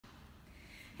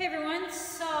Hey everyone,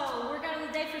 so workout of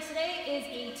the day for today is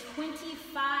a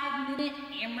 25-minute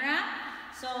AMRAP.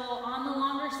 So on the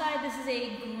longer side, this is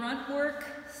a grunt work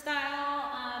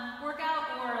style workout,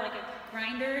 or like a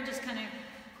grinder, just kind of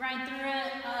grind through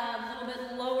it, a little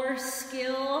bit lower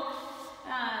skill,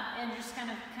 and just kind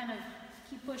of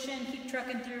keep pushing, keep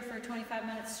trucking through for 25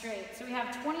 minutes straight. So we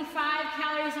have 25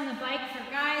 calories on the bike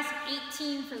for guys,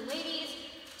 18 for ladies,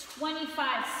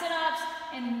 25 sit-ups,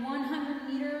 and 100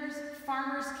 meters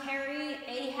farmer's carry.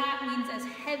 AHAT means as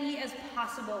heavy as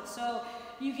possible. So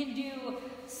you can do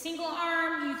single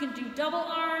arm, you can do double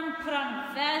arm, put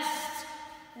on a vest,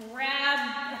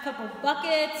 grab a couple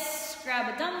buckets,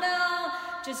 grab a dumbbell,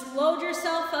 just load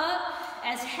yourself up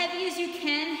as heavy as you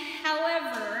can.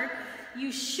 However,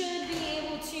 you should be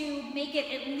able to make it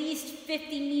at least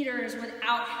 50 meters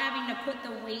without having to put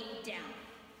the weight down,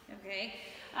 okay?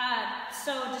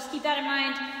 So just keep that in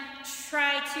mind.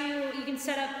 You can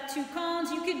set up 2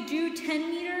 cones. You could do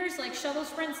 10 meters like shuttle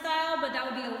sprint style, but that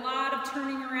would be a lot of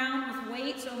turning around with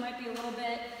weight, so it might be a little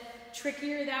bit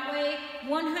trickier that way.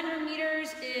 100 meters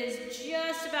is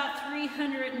just about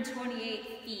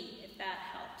 328 feet, if that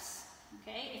helps,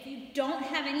 okay? If you don't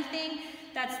have anything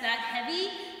that's that heavy,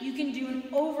 you can do an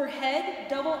overhead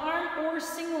double arm or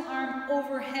single arm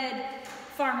overhead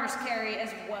farmer's carry as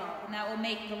well, and that will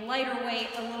make the lighter weight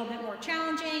a little bit more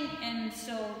challenging and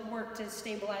so work to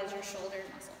stabilize your shoulder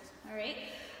muscles. All right.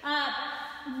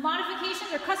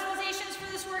 Modifications or customizations for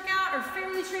this workout are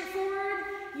fairly straightforward.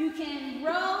 You can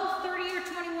row 30 or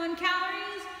 21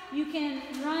 calories. You can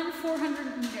run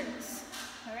 400 meters.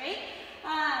 All right.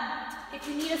 If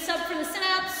you need a sub for the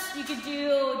sit-ups, you could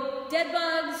do dead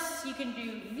bugs. You can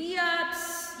do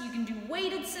V-ups. You can do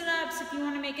weighted sit-ups if you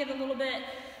want to make it a little bit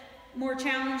more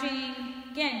challenging.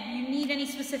 Again, you need any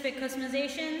specific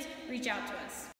customizations, reach out to us.